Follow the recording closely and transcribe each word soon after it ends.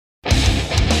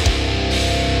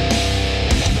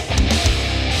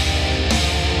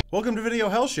Welcome to Video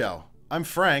Hell Show. I'm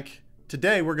Frank.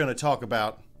 Today we're going to talk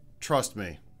about Trust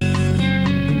Me.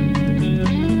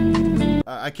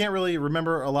 I can't really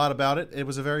remember a lot about it. It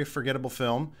was a very forgettable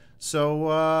film.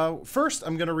 So first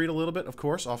I'm going to read a little bit, of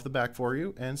course, off the back for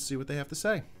you and see what they have to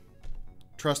say.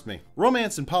 Trust me.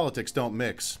 Romance and politics don't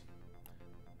mix.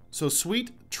 So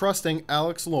sweet, trusting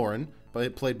Alex Lauren,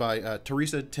 played by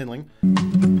Teresa Tinling,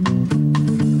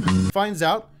 finds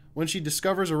out when she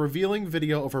discovers a revealing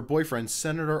video of her boyfriend,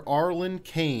 Senator Arlen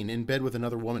Kane, in bed with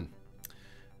another woman.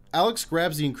 Alex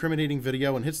grabs the incriminating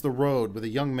video and hits the road with a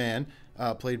young man,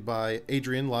 played by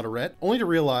Adrian Latorette, only to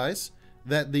realize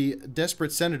that the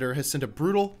desperate senator has sent a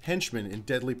brutal henchman in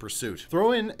deadly pursuit.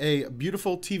 Throw in a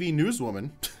beautiful TV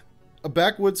newswoman, a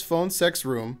backwoods phone sex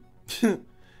room,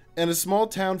 and a small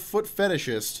town foot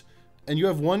fetishist, and you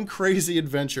have one crazy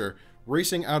adventure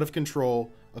racing out of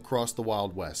control across the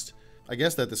Wild West. I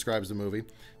guess that describes the movie.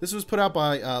 This was put out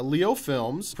by Leo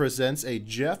Films, presents a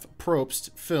Jeff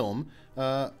Probst film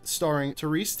starring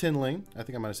Therese Tinling. I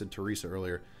think I might have said Teresa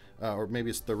earlier. Or maybe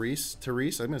it's Therese.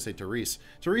 I'm going to say Therese.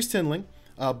 Therese Tinling,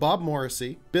 Bob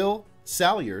Morrissey, Bill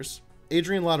Salyers,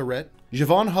 Adrian Latorette,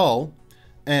 Javon Hull,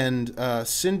 and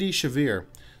Cindy Shavir.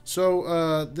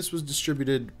 So this was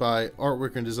distributed by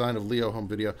Artwork and Design of Leo Home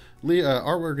Video.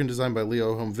 Artwork and Design by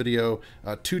Leo Home Video,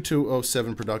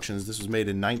 2207 Productions. This was made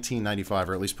in 1995,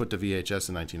 or at least put to VHS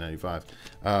in 1995.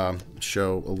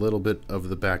 Show a little bit of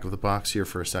the back of the box here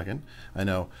for a second. I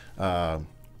know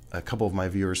a couple of my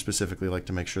viewers specifically like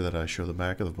to make sure that I show the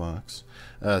back of the box.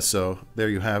 So there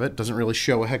you have it. Doesn't really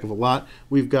show a heck of a lot.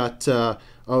 We've got a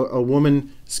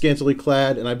woman scantily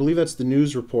clad, and I believe that's the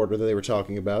news reporter that they were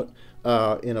talking about,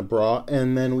 in a bra.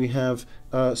 And then we have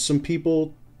some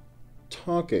people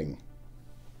talking.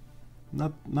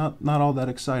 Not all that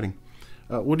exciting.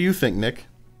 What do you think, Nick?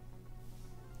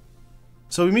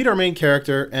 So we meet our main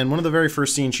character, and one of the very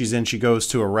first scenes she's in, she goes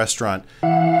to a restaurant.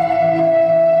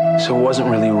 So it wasn't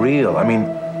really real. I mean,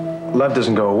 love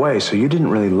doesn't go away, so you didn't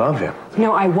really love him.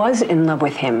 No, I was in love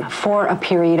with him for a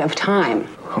period of time.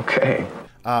 Okay.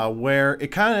 Where it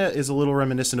kind of is a little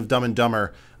reminiscent of Dumb and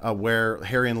Dumber, where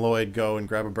Harry and Lloyd go and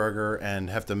grab a burger and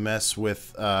have to mess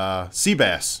with sea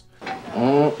bass.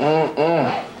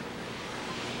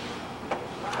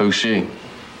 Who's she?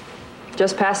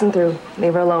 Just passing through.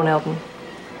 Leave her alone, Elton.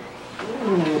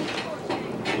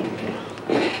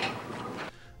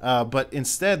 But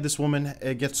instead, this woman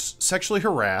gets sexually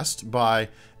harassed by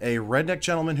a redneck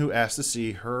gentleman who asks to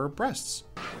see her breasts.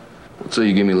 So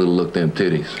you give me a little look them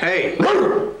titties. Hey!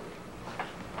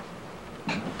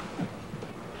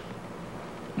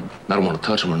 I don't want to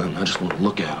touch them or nothing. I just want to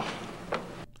look at them.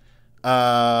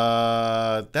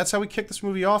 That's how we kick this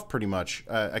movie off, pretty much.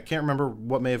 I can't remember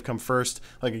what may have come first.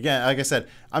 Like I said,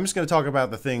 I'm just going to talk about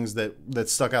the things that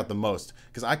stuck out the most,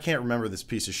 because I can't remember this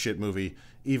piece of shit movie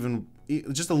even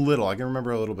just a little. I can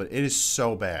remember a little bit. It is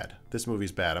so bad. This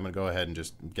movie's bad. I'm going to go ahead and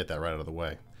just get that right out of the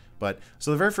way. But so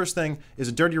the very first thing is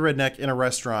a dirty redneck in a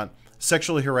restaurant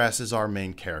sexually harasses our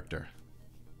main character.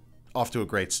 Off to a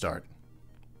great start.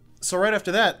 So right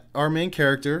after that, our main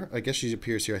character, I guess she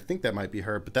appears here. I think that might be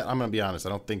her, but I'm going to be honest. I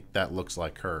don't think that looks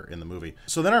like her in the movie.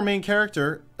 So then our main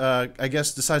character, I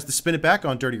guess, decides to spin it back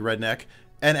on Dirty Redneck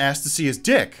and asks to see his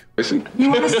dick. You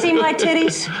want to see my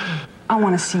titties? I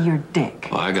want to see your dick.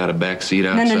 Well, I got a back seat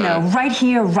outside. No. Right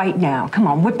here, right now. Come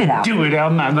on, whip it out. Do it,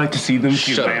 Elton. I'd like to see them.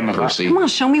 Shut up, Percy. Come on,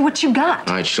 show me what you got.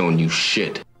 I ain't showing you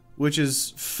shit. Which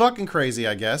is fucking crazy,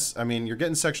 I guess. I mean, you're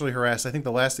getting sexually harassed. I think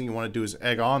the last thing you want to do is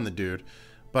egg on the dude.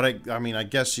 But I mean, I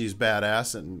guess she's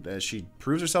badass, and she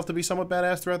proves herself to be somewhat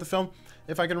badass throughout the film,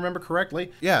 if I can remember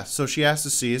correctly. Yeah, so she asks to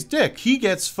see his dick. He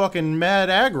gets fucking mad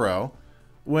aggro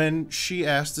when she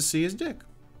asks to see his dick.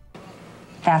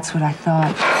 That's what I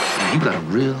thought. You got a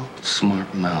real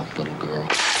smart mouth, little girl.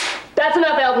 That's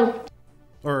enough, Elton.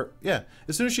 Or, yeah,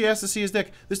 as soon as she asks to see his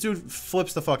dick, this dude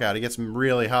flips the fuck out. He gets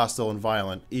really hostile and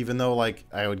violent, even though, like,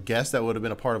 I would guess that would have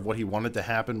been a part of what he wanted to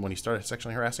happen when he started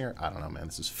sexually harassing her. I don't know, man.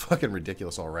 This is fucking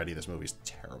ridiculous already. This movie's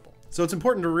terrible. So it's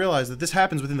important to realize that this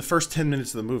happens within the first 10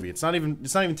 minutes of the movie. It's not even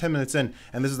 10 minutes in,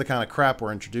 and this is the kind of crap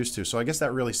we're introduced to. So I guess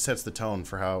that really sets the tone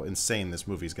for how insane this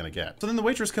movie's gonna get. So then the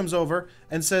waitress comes over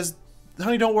and says,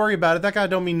 "Honey, don't worry about it. That guy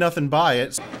don't mean nothing by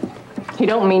it." You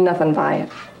don't mean nothing by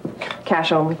it.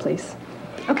 Cash only, please.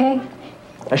 Okay.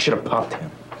 I should have popped him.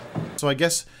 So I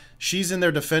guess she's in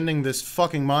there defending this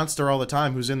fucking monster all the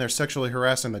time who's in there sexually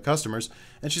harassing the customers.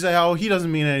 And she's like, oh, he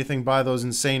doesn't mean anything by those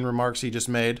insane remarks he just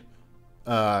made.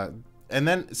 And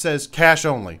then it says cash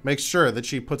only. Make sure that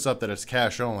she puts up that it's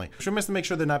cash only. She has to make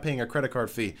sure they're not paying a credit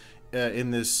card fee in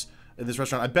this at this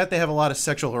restaurant. I bet they have a lot of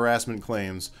sexual harassment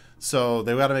claims, so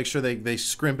they got to make sure they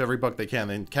scrimp every buck they can.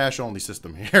 The cash-only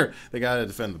system here. They got to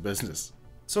defend the business.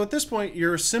 So at this point,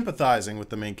 you're sympathizing with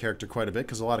the main character quite a bit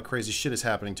because a lot of crazy shit is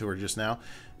happening to her just now.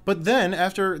 But then,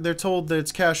 after they're told that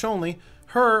it's cash only,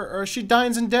 she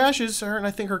dines and dashes, her and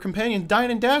I think her companion dine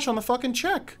and dash on the fucking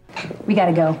check. We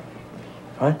gotta go.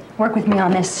 What? Work with me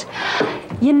on this.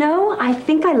 You know, I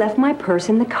think I left my purse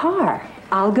in the car.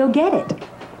 I'll go get it.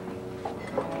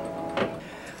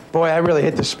 Boy, I really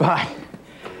hit the spot.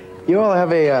 You all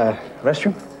have a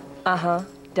restroom? Uh-huh.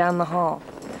 Down the hall.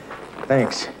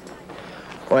 Thanks.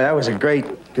 Boy, that was a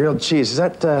great grilled cheese. Is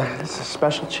that this a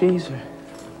special cheese? Or?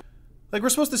 Like, we're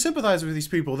supposed to sympathize with these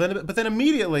people, but then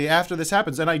immediately after this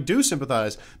happens, and I do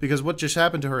sympathize because what just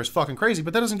happened to her is fucking crazy,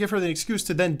 but that doesn't give her the excuse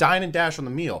to then dine and dash on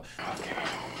the meal. Okay.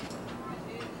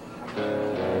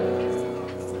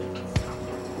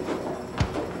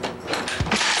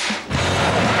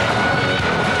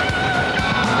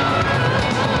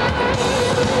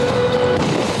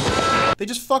 They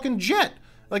just fucking jet.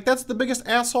 Like, that's the biggest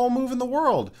asshole move in the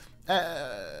world.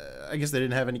 I guess they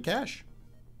didn't have any cash.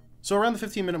 So around the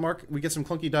 15-minute mark, we get some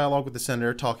clunky dialogue with the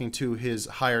senator talking to his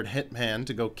hired hitman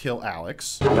to go kill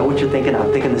Alex. I know what you're thinking.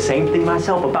 I'm thinking the same thing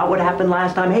myself about what happened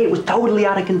last time. Hey, it was totally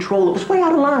out of control. It was way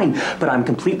out of line. But I'm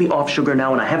completely off sugar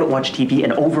now, and I haven't watched TV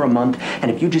in over a month. And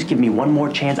if you just give me one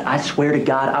more chance, I swear to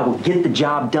God, I will get the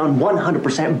job done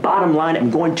 100%. Bottom line,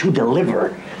 I'm going to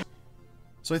deliver.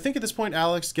 So I think at this point,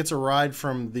 Alex gets a ride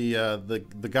from the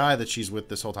guy that she's with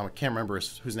this whole time. I can't remember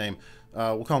his name.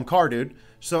 We'll call him Car Dude.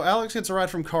 So Alex gets a ride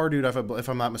from Car Dude, if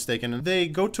I'm not mistaken. And they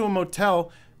go to a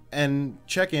motel and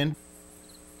check in.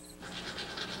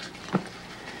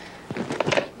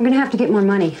 I'm gonna have to get more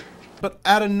money. But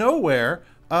out of nowhere,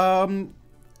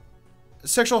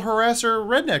 sexual harasser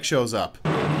Redneck shows up.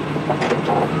 I'm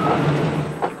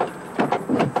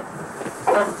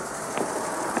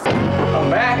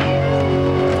back.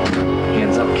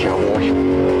 Hands up, cowboy.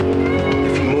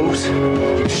 If he moves,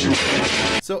 you shoot.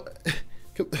 So,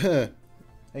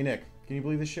 hey Nick, can you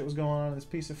believe this shit was going on in this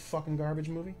piece of fucking garbage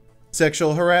movie?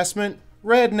 Sexual harassment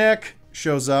Redneck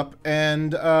shows up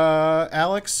and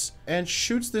Alex and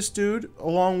shoots this dude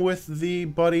along with the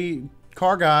buddy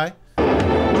car guy. You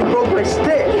broke my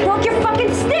stick. You broke your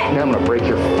fucking stick! Now I'm gonna break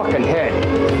your fucking head.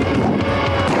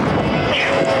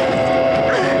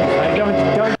 I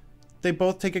don't. They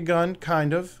both take a gun,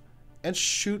 kind of, and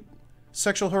shoot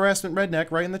sexual harassment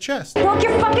Redneck right in the chest. Broke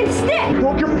your fucking stick!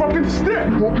 Broke your fucking stick!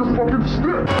 Broke your fucking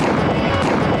stick!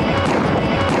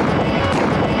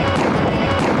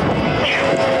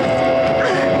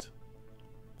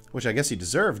 Which I guess he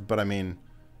deserved, but I mean,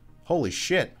 holy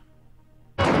shit.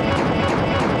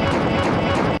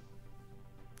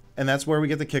 And that's where we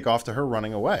get the kickoff to her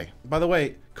running away. By the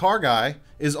way, Car Guy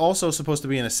is also supposed to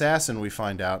be an assassin, we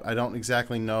find out. I don't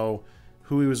exactly know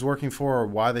who he was working for or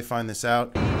why they find this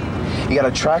out. You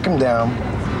gotta track him down,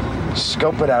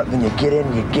 scope it out, then you get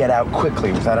in, you get out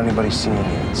quickly without anybody seeing you.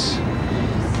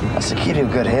 That's the key to a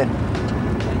good hit.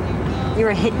 You're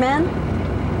a hitman?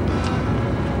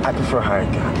 I prefer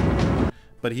hired gun.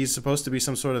 But he's supposed to be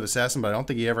some sort of assassin, but I don't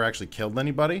think he ever actually killed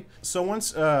anybody. So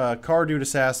once Car Dude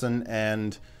Assassin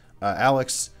and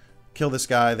Alex kill this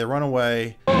guy, they run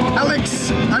away.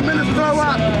 Alex, I'm gonna throw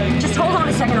up! Just hold on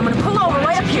a second, I'm gonna pull over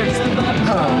right up here.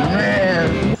 Oh,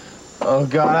 man. Oh,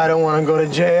 God, I don't want to go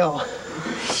to jail.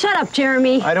 Shut up,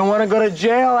 Jeremy. I don't want to go to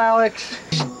jail, Alex.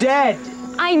 He's dead.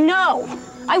 I know.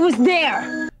 I was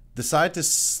there. Decide to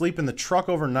sleep in the truck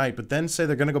overnight, but then say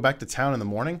they're gonna go back to town in the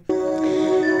morning.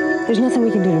 There's nothing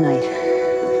we can do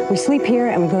tonight. We sleep here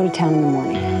and we go to town in the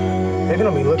morning. They're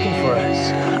going to be looking for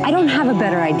us. I don't have a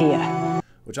better idea.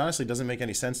 Which honestly doesn't make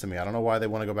any sense to me. I don't know why they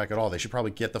want to go back at all. They should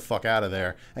probably get the fuck out of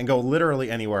there and go literally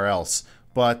anywhere else.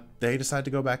 But they decide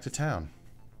to go back to town.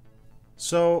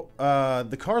 So,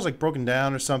 the car's like broken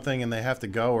down or something and they have to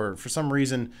go, or for some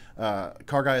reason,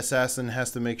 Car Guy Assassin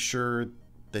has to make sure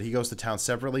that he goes to town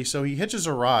separately. So he hitches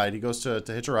a ride. He goes to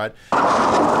hitch a ride.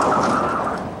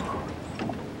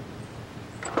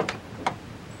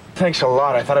 Thanks a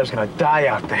lot. I thought I was going to die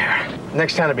out there.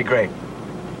 Next town would be great.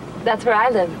 That's where I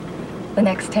live. The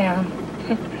next town.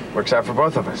 Works out for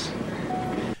both of us.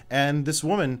 And this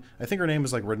woman, I think her name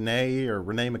is like Renee or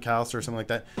Renee McAllister or something like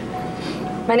that.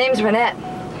 My name's Renette.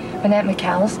 Renette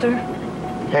McAllister.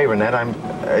 Hey, Renette,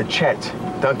 I'm Chet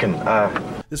Duncan.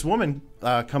 This woman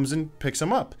comes and picks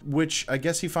him up, which I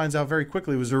guess he finds out very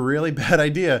quickly was a really bad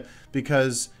idea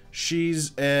because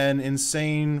she's an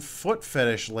insane foot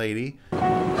fetish lady.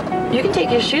 You can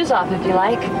take your shoes off if you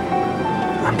like.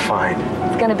 I'm fine.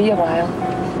 It's gonna be a while.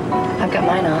 I've got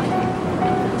mine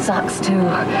off. Socks, too.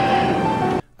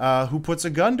 who puts a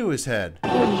gun to his head.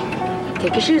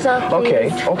 Take your shoes off,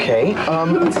 please. Okay.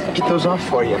 Let's get those off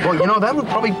for you. Well, you know, that would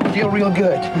probably feel real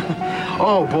good.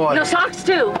 Oh, boy. No, socks,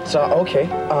 too. So, okay.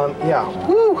 Yeah.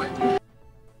 Woo!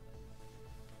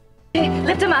 Hey,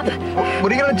 lift him up.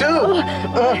 What are you gonna do?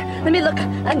 Let me look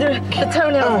under the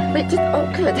toenail. Wait,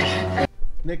 good.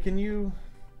 Nick,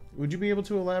 would you be able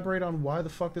to elaborate on why the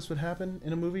fuck this would happen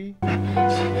in a movie?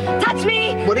 Touch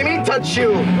me! What do you mean, touch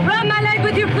you? Rub my leg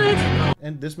with your foot.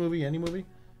 And this movie, any movie?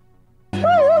 Faster!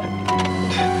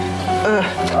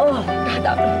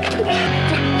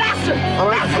 All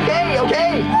right,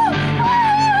 okay.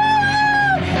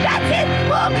 That's it!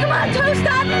 Oh, come on, toe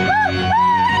stop!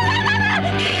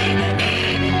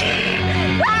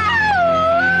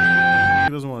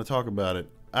 He doesn't want to talk about it.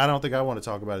 I don't think I want to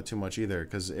talk about it too much either,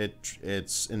 because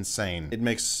it's insane.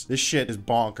 This shit is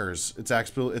bonkers.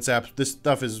 This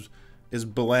stuff is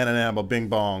banana bing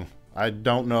bong. I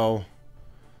don't know.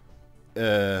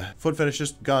 Foot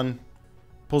fetishist gun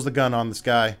pulls the gun on this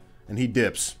guy and he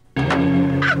dips.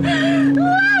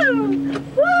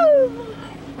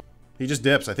 He just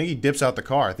dips. I think he dips out the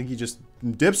car. I think he just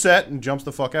dips it and jumps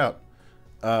the fuck out.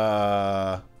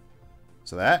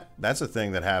 So that's a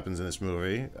thing that happens in this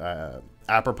movie,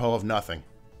 apropos of nothing.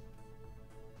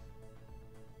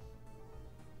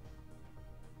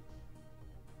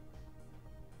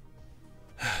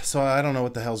 So I don't know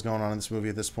what the hell's going on in this movie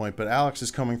at this point, but Alex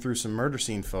is coming through some murder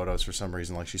scene photos for some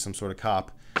reason, like she's some sort of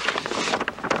cop.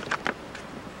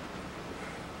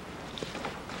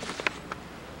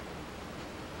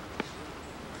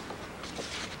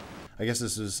 I guess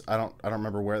this is, I don't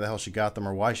remember where the hell she got them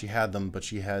or why she had them, but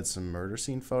she had some murder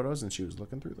scene photos and she was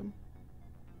looking through them.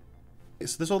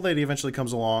 So this old lady eventually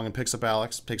comes along and picks up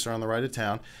Alex, takes her on the ride to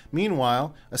town.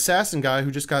 Meanwhile, assassin guy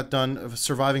who just got done of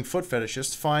surviving foot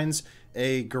fetishist finds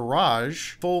a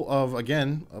garage full of,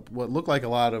 again, what looked like a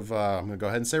lot of, I'm going to go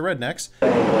ahead and say rednecks.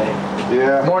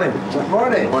 Yeah. Morning.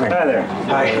 Morning. Hi there.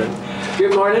 Hi.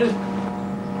 Good morning.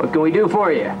 What can we do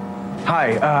for you?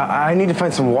 Hi, I need to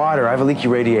find some water. I have a leaky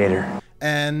radiator.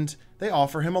 And they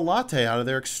offer him a latte out of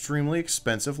their extremely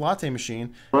expensive latte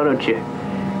machine. Why don't you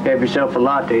have yourself a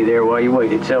latte there while you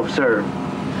wait? It's self-serve.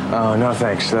 Oh, no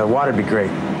thanks. The water'd be great.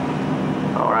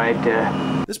 All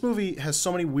right, This movie has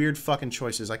so many weird fucking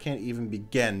choices. I can't even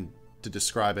begin to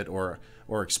describe it or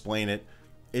explain it.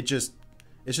 It's just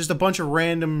a bunch of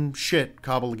random shit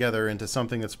cobbled together into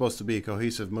something that's supposed to be a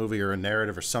cohesive movie or a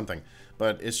narrative or something.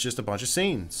 But it's just a bunch of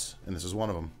scenes, and this is one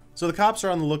of them. So the cops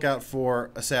are on the lookout for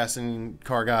Assassin,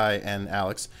 Car Guy, and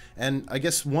Alex. And I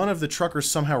guess one of the truckers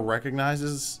somehow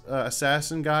recognizes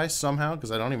Assassin Guy somehow,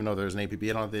 because I don't even know there's an APB.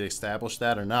 I don't know if they established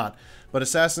that or not. But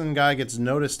Assassin Guy gets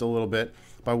noticed a little bit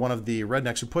by one of the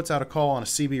rednecks who puts out a call on a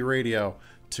CB radio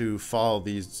to follow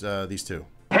these two.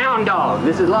 Hound Dog,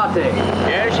 this is Latte.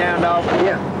 Yes, Hound Dog.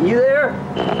 Yeah, you there?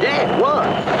 Yeah,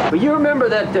 what? Well, you remember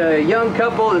that young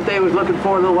couple that they was looking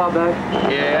for a little while back?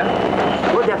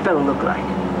 Yeah. What'd that fella look like?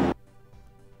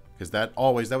 Because that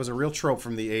was a real trope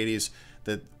from the 80s,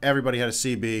 that everybody had a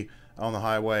CB on the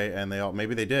highway, and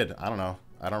maybe they did. I don't know.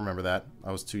 I don't remember that.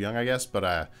 I was too young, I guess,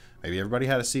 but maybe everybody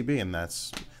had a CB, and I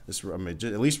mean,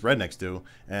 at least rednecks do,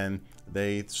 and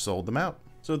they sold them out.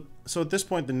 So at this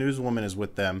point, the newswoman is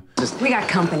with them. We got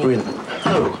company.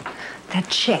 Who? That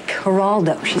chick,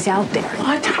 Geraldo. She's out there.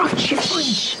 What? Oh,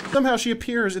 Somehow she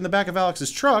appears in the back of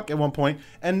Alex's truck at one point,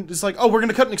 and it's like, "Oh, we're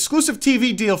gonna cut an exclusive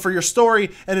TV deal for your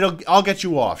story, and I'll get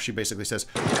you off." She basically says.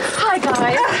 Hi,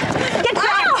 guys. Get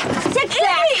down. Sit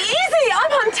back. Easy.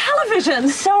 I'm on television.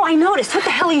 So I noticed. What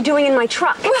the hell are you doing in my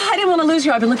truck? Well, I didn't want to lose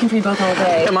you. I've been looking for you both all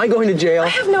day. Am I going to jail? I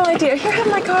have no idea. Here, have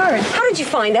my card. How did you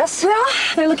find us? Well,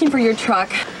 they're looking for your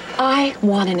truck. I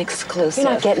want an exclusive.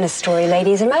 You're not getting a story,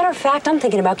 lady. As a matter of fact, I'm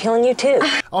thinking about killing you, too.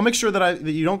 I'll make sure that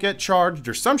you don't get charged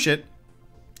or some shit.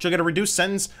 She'll get a reduced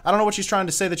sentence. I don't know what she's trying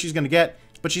to say that she's going to get,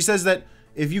 but she says that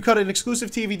if you cut an exclusive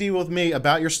TV deal with me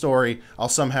about your story, I'll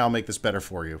somehow make this better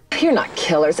for you. You're not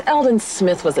killers. Eldon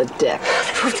Smith was a dick.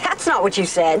 That's not what you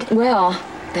said. Well,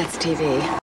 that's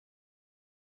TV.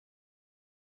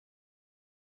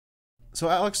 So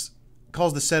Alex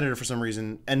calls the senator for some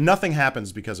reason, and nothing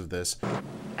happens because of this.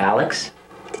 Alex?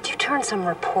 Did you turn some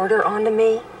reporter onto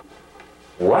me?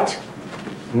 What?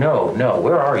 No,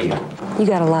 where are you? You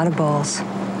got a lot of balls.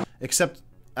 Except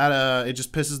it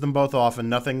just pisses them both off and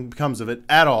nothing comes of it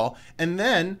at all. And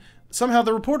then somehow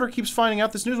the reporter keeps finding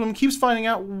out, this newswoman keeps finding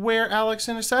out where Alex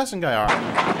and Assassin Guy are.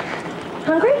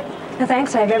 Hungry? No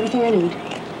thanks, I have everything I need.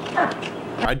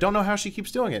 I don't know how she keeps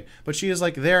doing it, but she is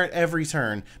like there at every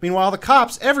turn. Meanwhile, the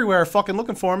cops everywhere are fucking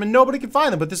looking for him and nobody can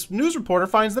find them, but this news reporter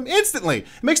finds them instantly.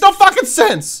 It makes no fucking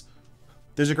sense!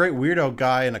 There's a great weirdo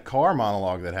guy in a car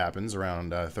monologue that happens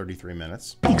around 33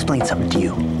 minutes. Let me explain something to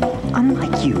you.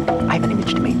 Unlike you, I have an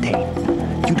image to maintain.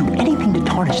 You do anything to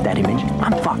tarnish that image,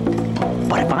 I'm fucked.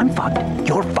 But if I'm fucked,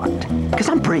 you're fucked. Because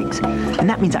I'm Briggs. And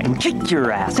that means I can kick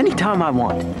your ass anytime I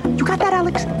want. You got that,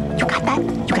 Alex? You got that?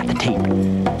 You got the tape.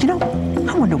 You know,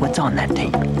 I wonder what's on that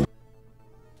tape.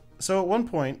 So at one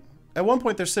point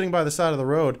they're sitting by the side of the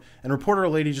road, and reporter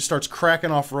lady just starts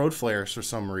cracking off road flares for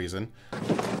some reason.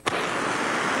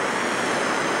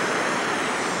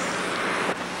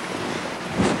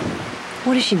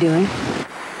 What is she doing?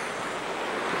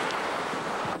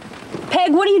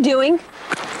 Peg, what are you doing?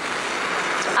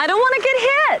 I don't want to get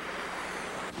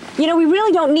hit. You know, we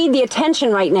really don't need the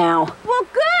attention right now. Well,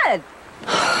 good.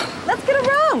 Let's get a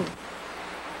room.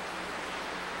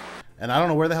 And I don't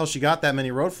know where the hell she got that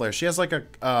many road flares. She has like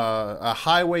a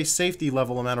highway safety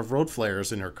level amount of road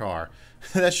flares in her car.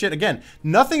 That shit, again,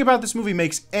 nothing about this movie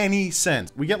makes any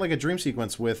sense. We get like a dream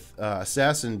sequence with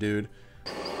assassin dude.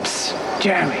 Psst,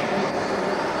 Jeremy,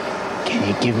 can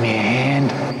you give me a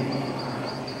hand?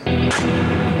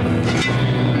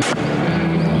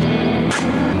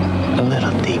 A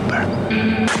little deeper.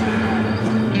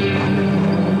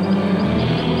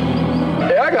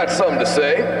 Hey, I got something to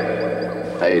say.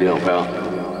 How you doing, pal?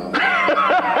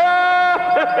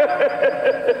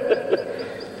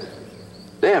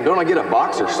 Damn, don't I get a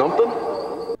box or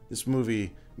something? This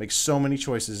movie makes so many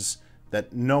choices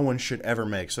that no one should ever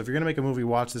make. So if you're gonna make a movie,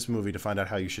 watch this movie to find out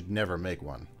how you should never make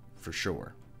one, for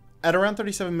sure. At around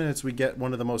 37 minutes, we get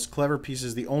one of the most clever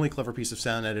pieces, the only clever piece of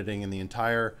sound editing in the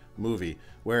entire movie,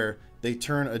 where they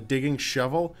turn a digging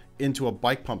shovel into a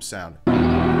bike pump sound.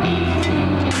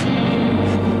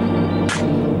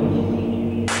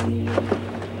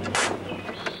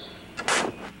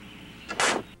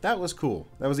 That was cool.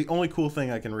 That was the only cool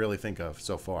thing I can really think of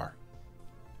so far.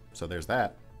 So there's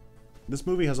that. This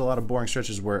movie has a lot of boring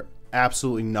stretches where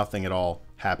absolutely nothing at all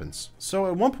happens. So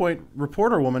at one point,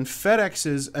 reporter woman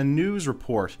FedExes a news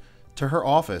report to her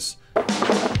office.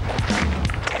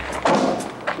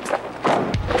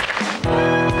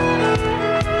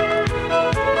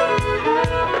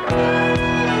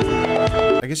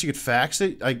 I guess you could fax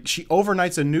it. She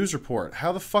overnights a news report.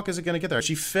 How the fuck is it going to get there?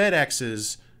 She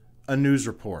FedExes a news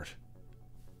report.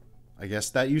 I guess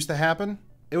that used to happen.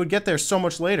 It would get there so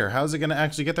much later. How is it going to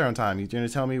actually get there on time? You're going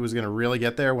to tell me it was going to really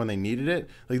get there when they needed it?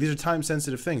 Like, these are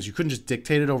time-sensitive things. You couldn't just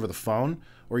dictate it over the phone,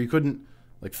 or you couldn't,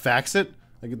 like, fax it.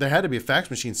 Like, there had to be a fax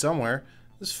machine somewhere.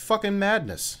 This is fucking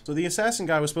madness. So the assassin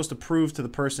guy was supposed to prove to the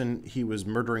person he was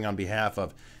murdering on behalf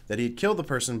of that he had killed the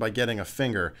person by getting a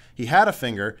finger. He had a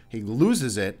finger, he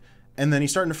loses it, and then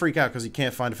he's starting to freak out because he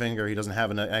can't find a finger, he doesn't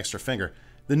have an extra finger.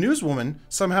 The newswoman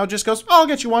somehow just goes, "Oh, I'll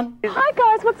get you one." Hi,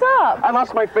 guys. What's up? I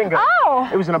lost my finger. Oh.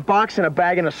 It was in a box and a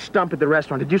bag and a stump at the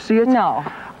restaurant. Did you see it? No.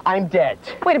 I'm dead.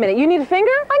 Wait a minute. You need a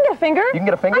finger? I can get a finger. You can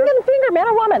get a finger? I can get a finger, man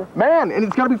or woman. Man, and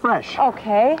it's gotta be fresh.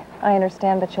 Okay. I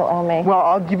understand, but you'll owe me. Well,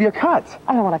 I'll give you a cut.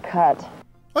 I don't want to cut.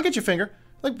 I'll get you a finger.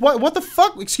 Like, what the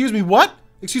fuck? Excuse me, what?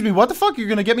 Excuse me, what the fuck? You're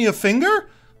gonna get me a finger?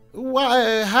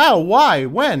 Why? How? Why?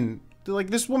 When? Like,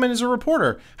 this woman is a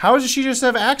reporter. How does she just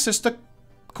have access to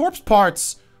corpse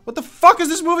parts? What the fuck is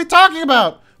this movie talking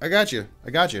about? I got you.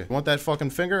 I got you. You want that fucking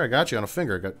finger? I got you on a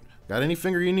finger. Got any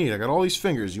finger you need. I got all these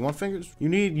fingers. You want fingers? You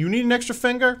need an extra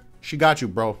finger? She got you,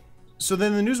 bro. So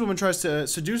then the newswoman tries to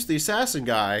seduce the assassin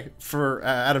guy for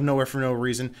out of nowhere for no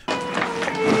reason.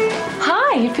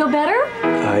 Hi. You feel better?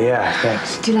 Yeah,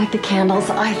 thanks. Do you like the candles?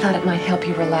 I thought it might help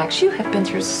you relax. You have been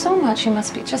through so much. You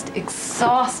must be just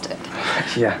exhausted.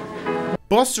 Yeah.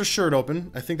 Busts her shirt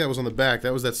open. I think that was on the back.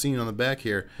 That was that scene on the back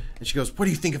here. And she goes, "What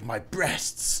do you think of my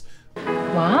breasts?"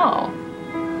 Wow.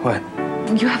 What?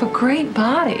 You have a great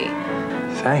body.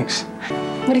 Thanks.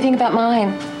 What do you think about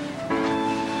mine?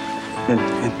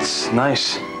 It's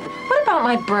nice. What about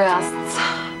my breasts?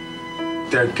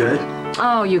 They're good.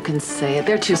 Oh, you can say it.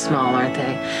 They're too small, aren't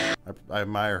they? I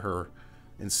admire her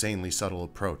insanely subtle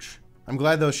approach. I'm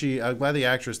glad the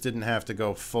actress didn't have to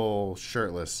go full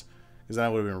shirtless, because that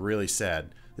would have been really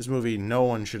sad. This movie, no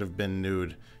one should have been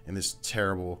nude in this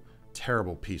terrible,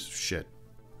 terrible piece of shit.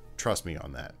 Trust me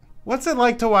on that. What's it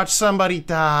like to watch somebody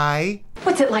die?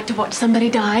 What's it like to watch somebody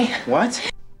die?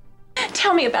 What?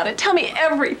 Tell me about it. Tell me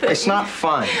everything. It's not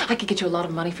fun. I could get you a lot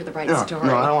of money for the right story.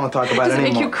 No, I don't want to talk about Does it it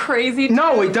anymore. make you crazy?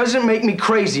 No, it doesn't make me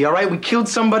crazy, all right? We killed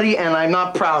somebody, and I'm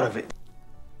not proud of it.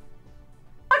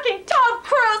 Talking Tom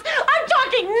Cruise. I'm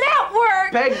talking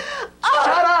network. Peg,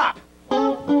 shut up!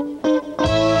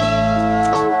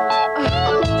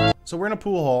 So we're in a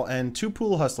pool hall, and two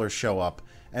pool hustlers show up,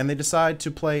 and they decide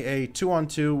to play a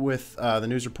 2-on-2 with the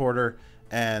news reporter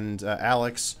and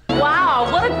Alex. Wow,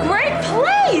 what a great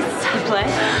place! You play?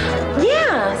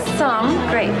 Yeah, some.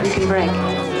 Great, we can break.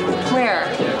 Where?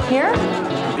 Here?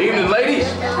 Evening, ladies.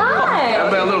 Hi! How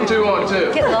about a little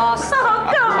 2-on-2? Get lost.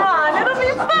 Oh, come on, it'll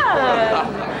be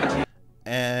fun!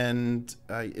 And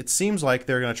it seems like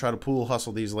they're going to try to pool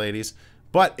hustle these ladies,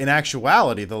 but in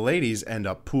actuality, the ladies end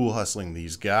up pool hustling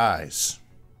these guys.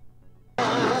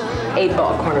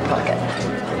 8-ball corner pocket.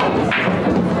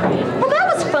 Well,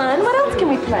 that was fun. What else can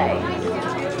we play?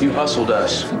 You hustled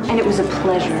us. And it was a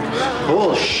pleasure.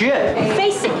 Bullshit.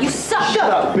 Face it, you suck.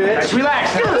 Shut up, bitch.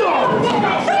 Relax.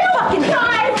 Fucking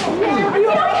guys! Are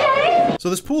you okay? So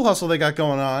this pool hustle they got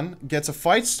going on gets a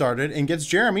fight started and gets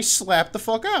Jeremy slapped the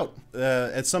fuck out.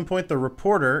 At some point, the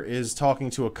reporter is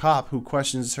talking to a cop who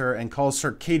questions her and calls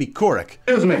her Katie Couric.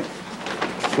 Excuse me.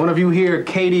 One of you here,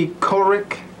 Katie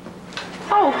Couric?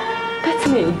 Oh, that's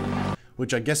me.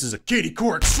 Which I guess is a Katie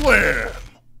Couric slam.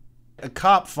 A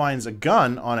cop finds a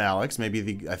gun on Alex, I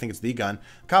think it's the gun.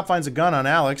 A cop finds a gun on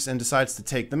Alex and decides to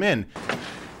take them in.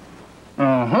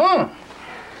 Uh-huh.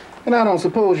 And I don't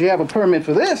suppose you have a permit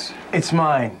for this? It's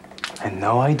mine. And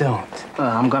no, I don't.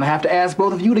 I'm gonna have to ask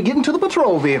both of you to get into the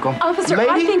patrol vehicle. Officer,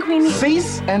 Lady, I think we need...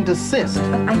 cease and desist.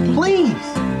 Please.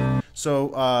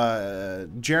 So,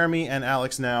 Jeremy and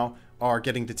Alex now are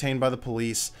getting detained by the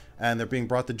police, and they're being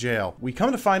brought to jail. We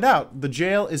come to find out the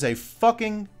jail is a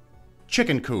fucking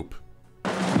chicken coop.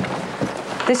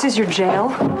 This is your jail?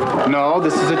 No,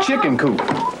 this is a chicken coop.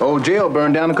 Old jail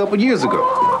burned down a couple years ago.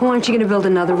 Why aren't you gonna build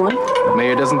another one?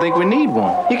 Mayor doesn't think we need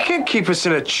one. You can't keep us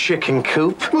in a chicken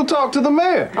coop. We'll talk to the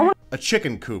mayor. A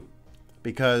chicken coop.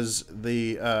 Because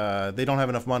they don't have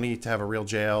enough money to have a real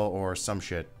jail, or some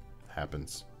shit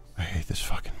happens. I hate this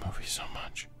fucking movie so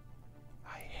much.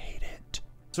 I hate it.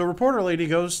 So reporter lady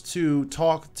goes to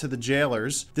talk to the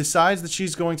jailers, decides that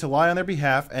she's going to lie on their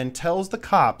behalf, and tells the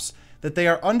cops that they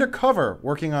are undercover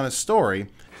working on a story.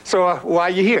 So, why are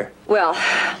you here? Well,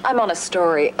 I'm on a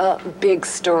story, a big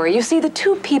story. You see, the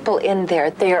two people in there,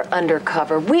 they are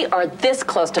undercover. We are this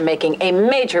close to making a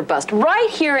major bust right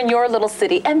here in your little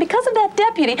city. And because of that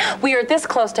deputy, we are this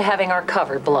close to having our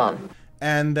cover blown.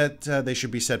 And that they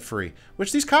should be set free.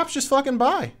 Which these cops just fucking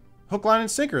buy. Hook, line,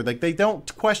 and sinker. Like, they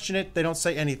don't question it. They don't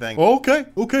say anything. Okay,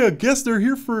 I guess they're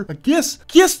here for... I guess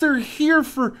they're here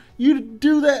for you to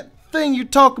do that thing you're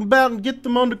talking about and get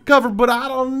them undercover, but I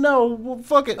don't know. Well,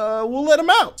 fuck it. We'll let them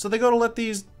out. So they go to let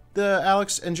the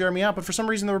Alex and Jeremy out, but for some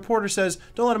reason the reporter says,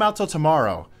 don't let them out till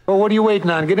tomorrow. Well, what are you waiting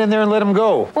on? Get in there and let them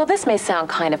go. Well, this may sound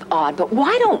kind of odd, but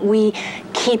why don't we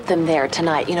keep them there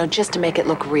tonight, you know, just to make it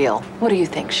look real? What do you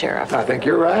think, Sheriff? I think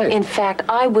you're right. In fact,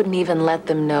 I wouldn't even let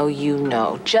them know you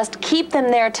know. Just keep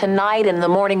them there tonight, and in the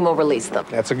morning we'll release them.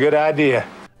 That's a good idea.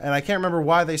 And I can't remember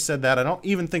why they said that. I don't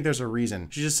even think there's a reason.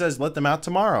 She just says, let them out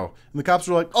tomorrow. And the cops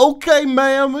were like, okay,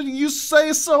 ma'am, you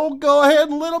say so. Go ahead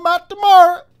and let them out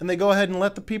tomorrow. And they go ahead and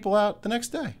let the people out the next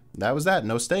day. That was that.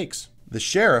 No stakes. The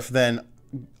sheriff then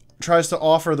tries to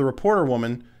offer the reporter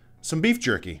woman some beef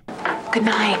jerky. Good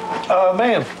night.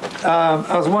 Ma'am,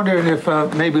 I was wondering if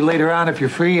maybe later on, if you're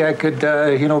free, I could,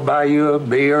 buy you a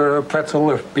beer or a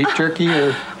pretzel or beef jerky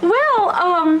or...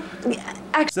 Well,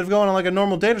 Instead of going on like a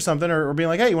normal date or something, or being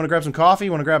like, hey, you want to grab some coffee?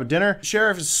 You want to grab a dinner? The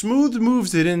sheriff smooth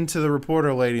moves it into the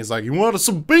reporter lady. He's like, you want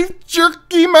some beef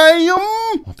jerky,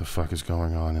 ma'am? What the fuck is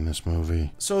going on in this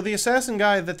movie? So the assassin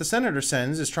guy that the senator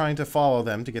sends is trying to follow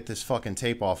them to get this fucking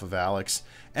tape off of Alex.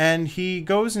 And he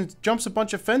goes and jumps a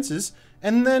bunch of fences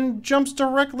and then jumps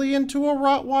directly into a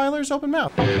Rottweiler's open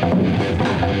mouth.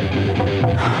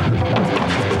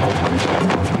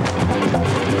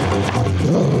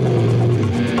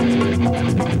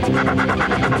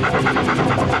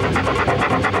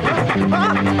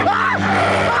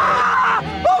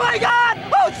 Oh my God!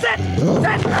 Oh shit!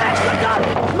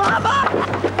 Mama!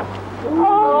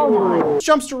 Oh my!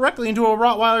 Jumps directly into a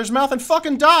Rottweiler's mouth and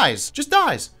fucking dies. Just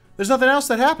dies. There's nothing else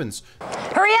that happens.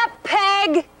 Hurry up,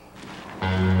 Peg!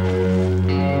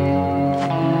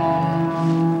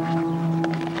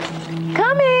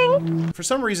 Coming! For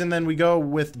some reason, then we go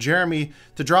with Jeremy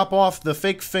to drop off the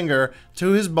fake finger to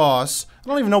his boss. I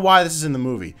don't even know why this is in the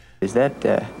movie. Is that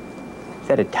a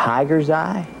tiger's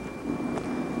eye?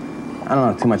 I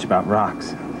don't know too much about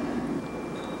rocks.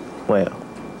 Well,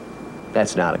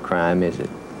 that's not a crime, is it?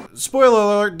 Spoiler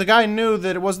alert, the guy knew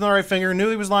that it wasn't the right finger, knew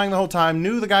he was lying the whole time,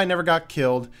 knew the guy never got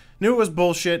killed, knew it was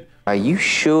bullshit. Are you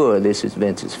sure this is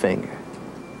Vince's finger?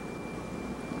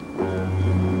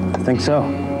 I think so.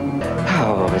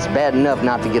 Oh, it's bad enough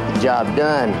not to get the job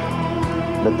done,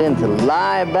 but then to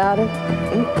lie about it?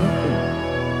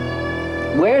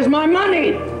 Where's my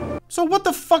money? So what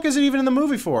the fuck is it even in the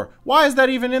movie for? Why is that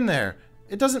even in there?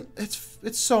 It doesn't,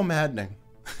 it's so maddening.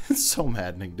 It's so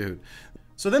maddening, dude.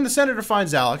 So then the senator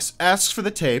finds Alex, asks for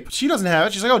the tape. She doesn't have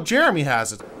it. She's like, oh, Jeremy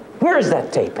has it. Where is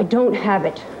that tape? I don't have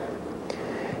it.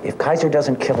 If Kaiser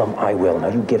doesn't kill him, I will. Now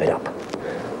you give it up.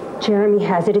 Jeremy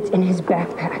has it. It's in his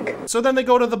backpack. So then they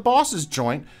go to the boss's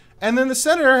joint, and then the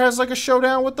senator has like a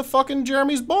showdown with the fucking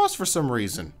Jeremy's boss for some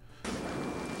reason.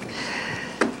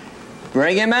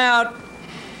 Bring him out.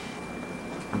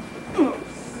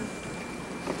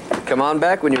 Come on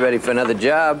back when you're ready for another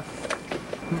job.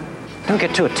 Don't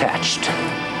get too attached.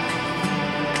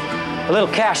 A little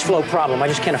cash flow problem. I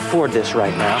just can't afford this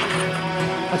right now.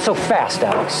 Not so fast,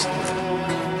 Alex.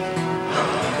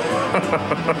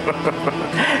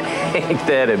 Ain't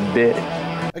that a bit?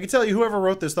 I can tell you whoever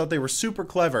wrote this thought they were super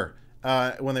clever.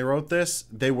 When they wrote this,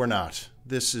 they were not.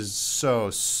 This is so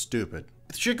stupid.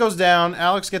 Shit goes down,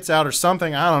 Alex gets out or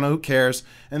something, I don't know, who cares.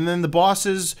 And then the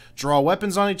bosses draw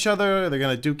weapons on each other, they're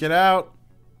gonna duke it out.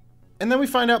 And then we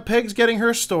find out Peg's getting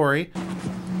her story.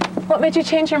 What made you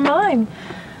change your mind?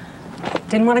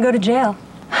 Didn't want to go to jail.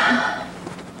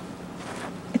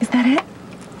 Is that it?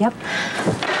 Yep.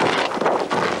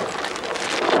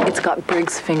 It's got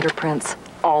Briggs' fingerprints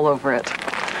all over it.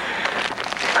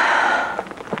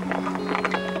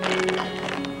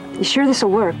 You sure this will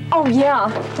work? Oh, yeah,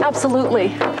 absolutely.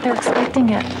 They're expecting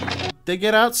it. They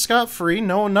get out scot-free,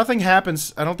 nothing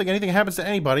happens. I don't think anything happens to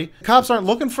anybody. Cops aren't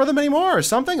looking for them anymore or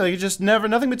something. Like, it just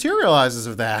nothing materializes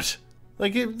of that.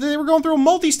 Like, they were going through a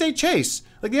multi-state chase.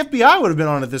 Like, the FBI would have been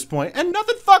on at this point, and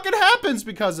nothing fucking happens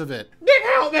because of it. Nick,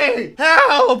 help me!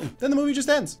 Help! Then the movie just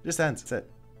ends. Just ends. That's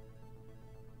it.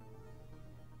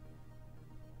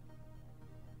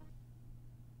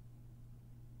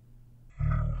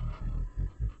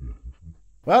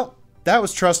 Well, that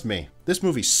was Trust Me. This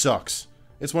movie sucks.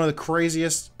 It's one of the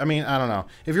craziest, I mean, I don't know.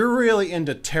 If you're really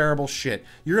into terrible shit,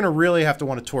 you're gonna really have to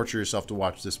want to torture yourself to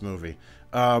watch this movie.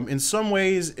 In some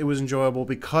ways, it was enjoyable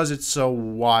because it's so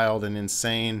wild and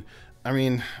insane. I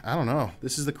mean, I don't know.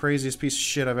 This is the craziest piece of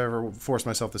shit I've ever forced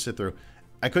myself to sit through.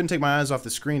 I couldn't take my eyes off the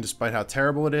screen despite how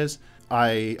terrible it is.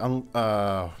 Man,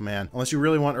 unless you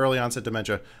really want early onset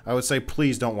dementia, I would say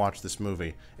please don't watch this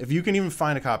movie. If you can even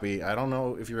find a copy, I don't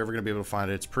know if you're ever gonna be able to find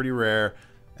it. It's pretty rare.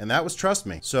 And that was Trust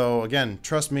Me. So again,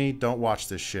 trust me, don't watch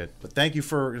this shit. But thank you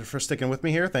for sticking with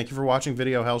me here. Thank you for watching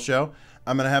Video Hell Show.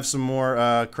 I'm gonna have some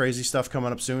more crazy stuff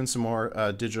coming up soon, some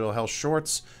more Digital Hell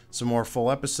shorts, some more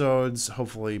full episodes.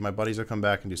 Hopefully my buddies will come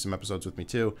back and do some episodes with me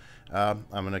too. I'm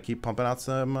gonna keep pumping out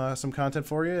some content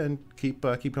for you and keep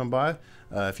coming by.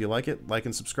 If you like it, like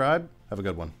and subscribe. Have a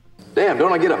good one. Damn,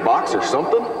 don't I get a box or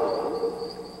something?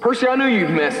 Percy, I knew you'd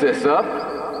mess this up.